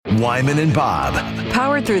Wyman and Bob.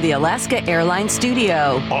 Powered through the Alaska Airlines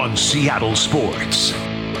studio. On Seattle Sports.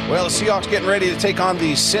 Well, the Seahawks getting ready to take on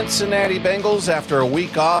the Cincinnati Bengals after a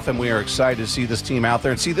week off, and we are excited to see this team out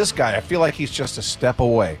there and see this guy. I feel like he's just a step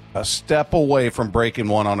away from breaking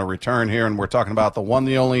one on a return here, and we're talking about the one,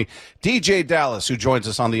 the only DeeJay Dallas, who joins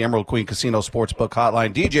us on the Emerald Queen Casino Sportsbook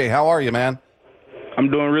Hotline. DeeJay, how are you, man?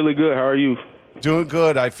 I'm doing really good. How are you? Doing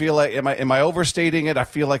good. I feel like, am I overstating it? I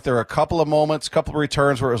feel like there are a couple of moments, a couple of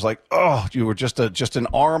returns where it was like, oh, you were just an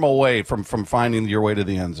arm away from finding your way to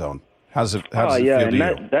the end zone. How's it feel to and you?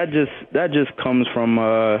 that just comes from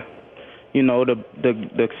the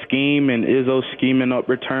scheme and Izzo scheming up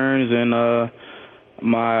returns, and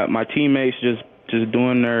my teammates just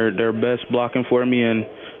doing their best blocking for me and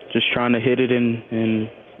just trying to hit it and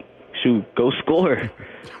shoot, go score.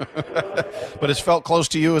 But it's felt close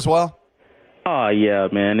to you as well? Oh yeah,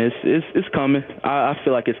 man, it's coming. I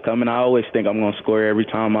feel like it's coming. I always think I'm gonna score every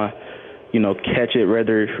time I catch it,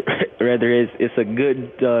 whether it's a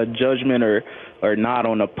good judgment or not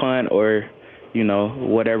on a punt or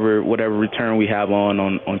whatever return we have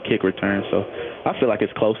on kick return. So I feel like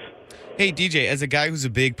it's close. Hey, DeeJay, as a guy who's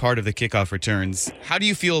a big part of the kickoff returns, how do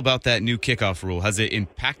you feel about that new kickoff rule? Has it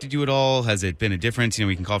impacted you at all? Has it been a difference?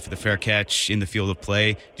 We can call for the fair catch in the field of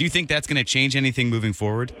play. Do you think that's going to change anything moving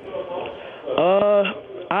forward?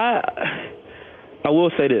 I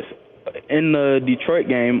will say this. In the Detroit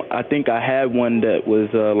game, I think I had one that was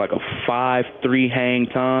like a 5-3 hang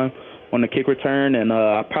time on the kick return, and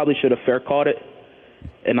I probably should have fair caught it,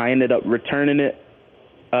 and I ended up returning it.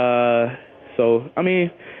 So, I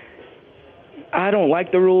mean, I don't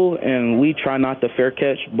like the rule, and we try not to fair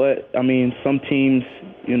catch, but, I mean, some teams,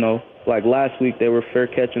 like last week, they were fair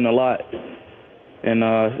catching a lot. And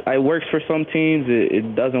it works for some teams,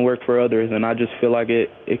 it doesn't work for others, and I just feel like it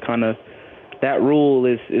kind of, that rule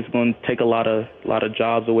is going to take a lot of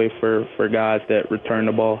jobs away for guys that return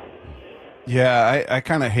the ball. Yeah, I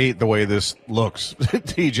kind of hate the way this looks,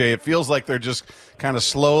 DeeJay. It feels like they're just kind of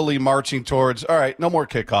slowly marching towards, all right, no more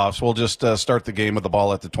kickoffs. We'll just start the game with the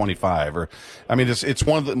ball at the 25. Or, I mean, it's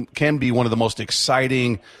one of the, can be one of the most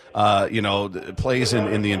exciting, plays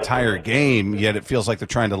in the entire game. Yet it feels like they're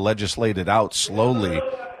trying to legislate it out slowly.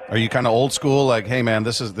 Are you kind of old school, like, hey man,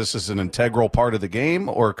 this is an integral part of the game,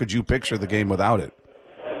 or could you picture the game without it?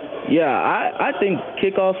 Yeah, I think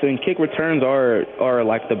kickoffs and kick returns are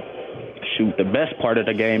like the best part of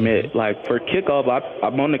the game. Like for kickoff,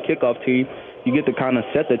 I'm on the kickoff team. You get to kind of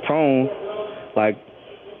set the tone, like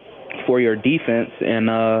for your defense, and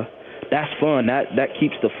that's fun. That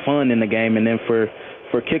keeps the fun in the game. And then for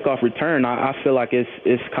kickoff return, I feel like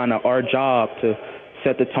it's kind of our job to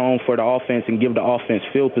set the tone for the offense and give the offense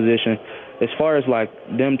field position. As far as like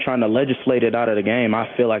them trying to legislate it out of the game, I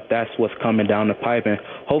feel like that's what's coming down the pipe, and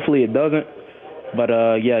hopefully it doesn't. But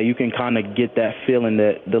yeah, you can kind of get that feeling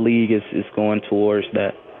that the league is going towards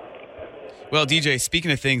that. Well, DeeJay, speaking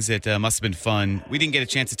of things that must have been fun, we didn't get a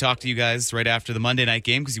chance to talk to you guys right after the Monday night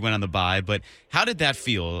game because you went on the bye, but how did that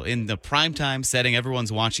feel in the primetime setting?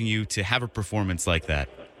 Everyone's watching you to have a performance like that.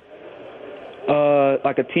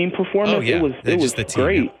 Like a team performance, oh, yeah. it was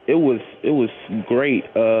great. Yeah. It was great.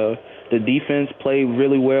 The defense played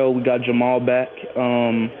really well. We got Jamal back.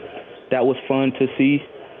 That was fun to see.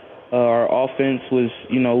 Our offense was,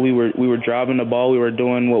 we were driving the ball. We were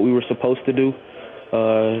doing what we were supposed to do.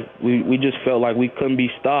 We just felt like we couldn't be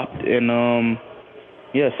stopped. And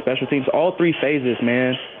special teams, all three phases,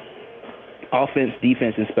 man. Offense,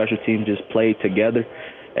 defense, and special teams just played together.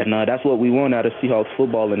 And that's what we want out of Seahawks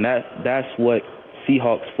football, and that's what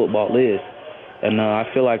Seahawks football is. And I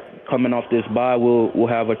feel like coming off this bye, we'll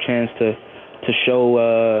have a chance to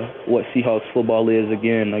show what Seahawks football is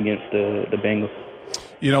again against the Bengals.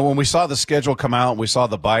 When we saw the schedule come out, we saw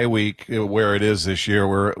the bye week where it is this year,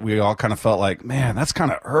 where we all kind of felt like, man, that's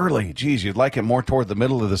kind of early. Geez, you'd like it more toward the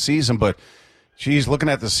middle of the season, but geez, looking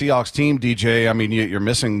at the Seahawks team, DeeJay, I mean, you're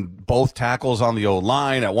missing both tackles on the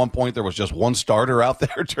O-line. At one point, there was just one starter out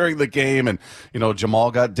there during the game, and,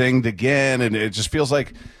 Jamal got dinged again, and it just feels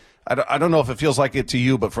like, I don't know if it feels like it to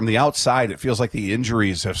you, but from the outside, it feels like the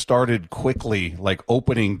injuries have started quickly, like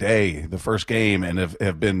opening day, the first game, and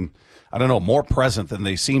have been, I don't know, more present than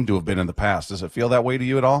they seem to have been in the past. Does it feel that way to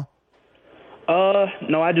you at all?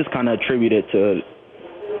 No, I just kind of attribute it to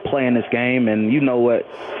playing this game, and you know what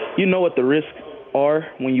the risks are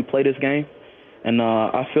when you play this game. And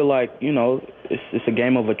I feel like, it's a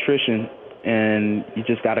game of attrition, and you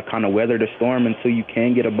just got to kind of weather the storm until you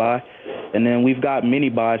can get a bye. And then we've got mini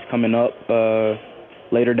buys coming up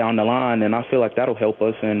later down the line, and I feel like that'll help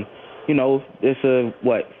us. And, it's a,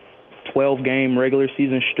 12-game regular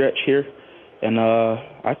season stretch here. and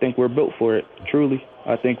I think we're built for it. Truly,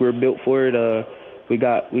 I think we're built for it. We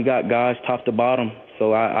got guys top to bottom,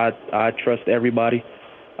 so I trust everybody,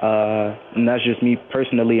 and that's just me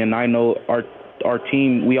personally. And I know our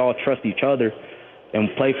team, we all trust each other and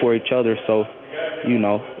play for each other. So,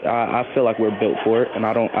 I feel like we're built for it, and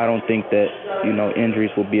I don't think that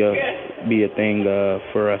injuries will be a thing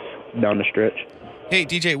for us down the stretch. Hey,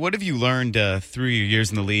 DeeJay, what have you learned through your years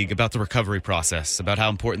in the league about the recovery process, about how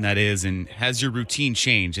important that is, and has your routine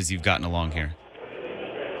changed as you've gotten along here?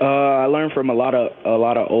 I learned from a lot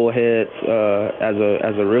of old heads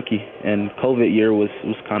as a rookie, and COVID year was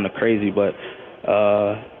kind of crazy, but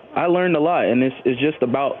I learned a lot, and it's just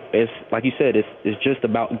about, it's like you said, it's just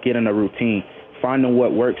about getting a routine, finding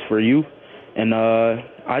what works for you, and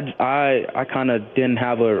I kind of didn't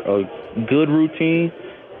have a good routine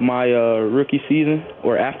my rookie season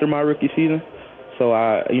or after my rookie season, so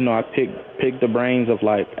I picked the brains of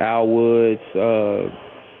like Al Woods,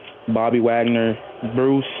 Bobby Wagner,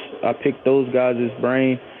 Bruce. I picked those guys'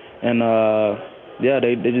 brain, and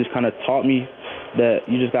they just kind of taught me that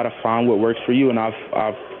you just got to find what works for you, and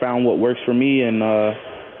I've found what works for me, and I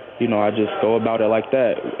just go about it like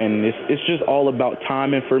that. And it's just all about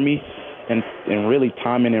timing for me, and really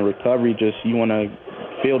timing and recovery. Just you want to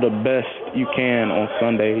feel the best you can on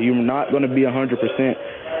Sunday. You're not going to be 100%,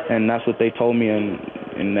 and that's what they told me, and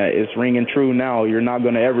that it's ringing true now. You're not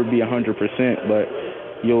going to ever be 100%, but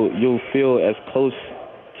you'll feel as close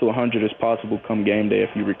to 100 as possible come game day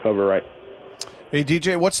if you recover right. Hey,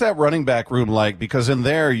 DeeJay, what's that running back room like? Because in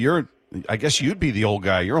there, I guess you'd be the old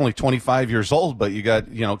guy. You're only 25 years old, but you got,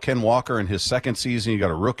 Ken Walker in his second season. You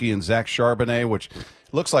got a rookie in Zach Charbonnet, which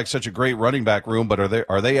looks like such a great running back room. But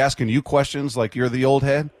are they asking you questions like you're the old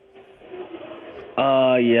head?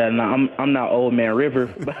 Yeah, no, I'm not Old Man River,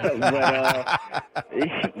 but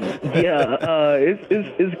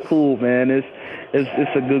it's cool, man. It's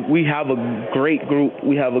a good. We have a great group.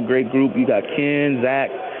 You got Ken, Zach,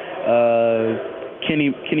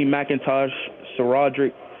 Kenny McIntosh,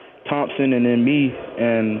 SaRodrick Thompson, and then me.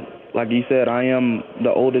 And like you said, I am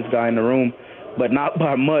the oldest guy in the room, but not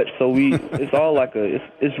by much. So it's all like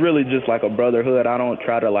it's really just like a brotherhood. I don't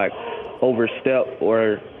try to like overstep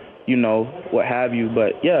or what have you.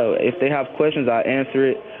 But yeah, if they have questions, I answer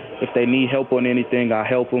it. If they need help on anything, I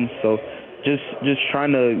help them. So just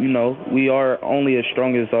trying to, we are only as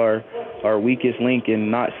strong as our weakest link, and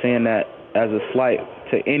not saying that as a slight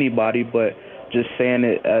to anybody, but just saying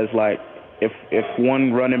it as like, if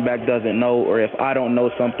one running back doesn't know, or if I don't know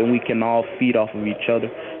something, we can all feed off of each other.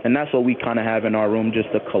 And that's what we kind of have in our room, just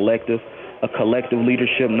a collective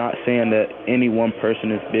leadership, not saying that any one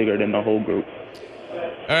person is bigger than the whole group.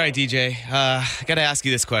 All right, DeeJay, I got to ask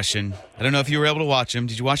you this question. I don't know if you were able to watch them.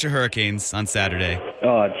 Did you watch the Hurricanes on Saturday?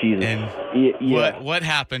 Oh, Jesus. And yeah. What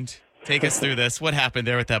happened? Take us through this. What happened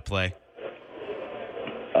there with that play?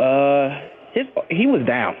 He was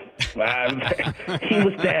down.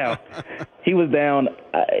 He was down.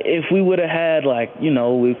 If we would have had,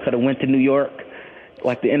 we could have went to New York,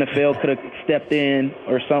 like the NFL could have stepped in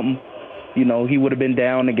or something, he would have been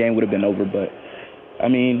down. The game would have been over. But, I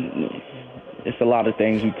mean, it's a lot of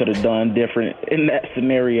things we could have done different in that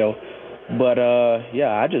scenario. But,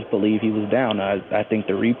 I just believe he was down. I think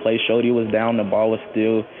the replay showed he was down. The ball was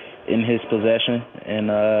still in his possession. And,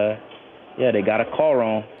 they got a call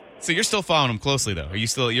wrong. So you're still following him closely, though? You're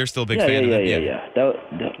still a big fan of them? Yeah.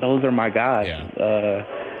 Those are my guys. Yeah.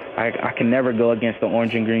 I can never go against the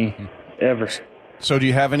orange and green, ever. So do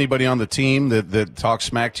you have anybody on the team that talks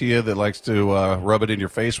smack to you, that likes to rub it in your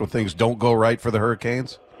face when things don't go right for the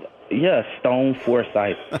Hurricanes? Yeah, Stone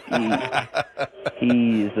Forsythe.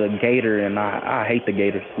 He's a Gator, and I hate the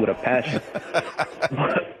Gators with a passion.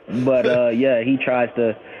 but he tries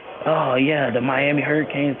to, the Miami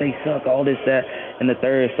Hurricanes, they suck, all this, that, and the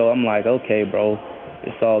third. So I'm like, okay, bro,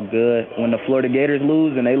 it's all good. When the Florida Gators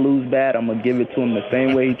lose, and they lose bad, I'm going to give it to him the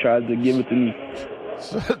same way he tries to give it to me.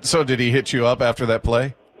 So did he hit you up after that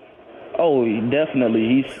play? Oh,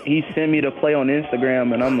 definitely. He sent me the play on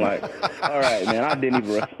Instagram, and I'm like, all right, man. I didn't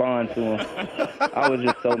even respond to him. I was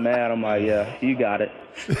just so mad. I'm like, yeah, you got it.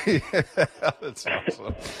 That's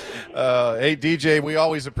awesome. Hey, DeeJay, we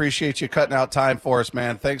always appreciate you cutting out time for us,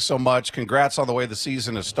 man. Thanks so much. Congrats on the way the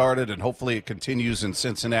season has started, and hopefully it continues in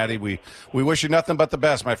Cincinnati. We wish you nothing but the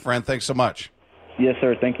best, my friend. Thanks so much. Yes,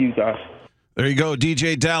 sir. Thank you, guys. There you go,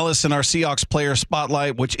 DeeJay Dallas in our Seahawks Player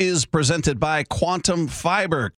Spotlight, which is presented by Quantum Fiber.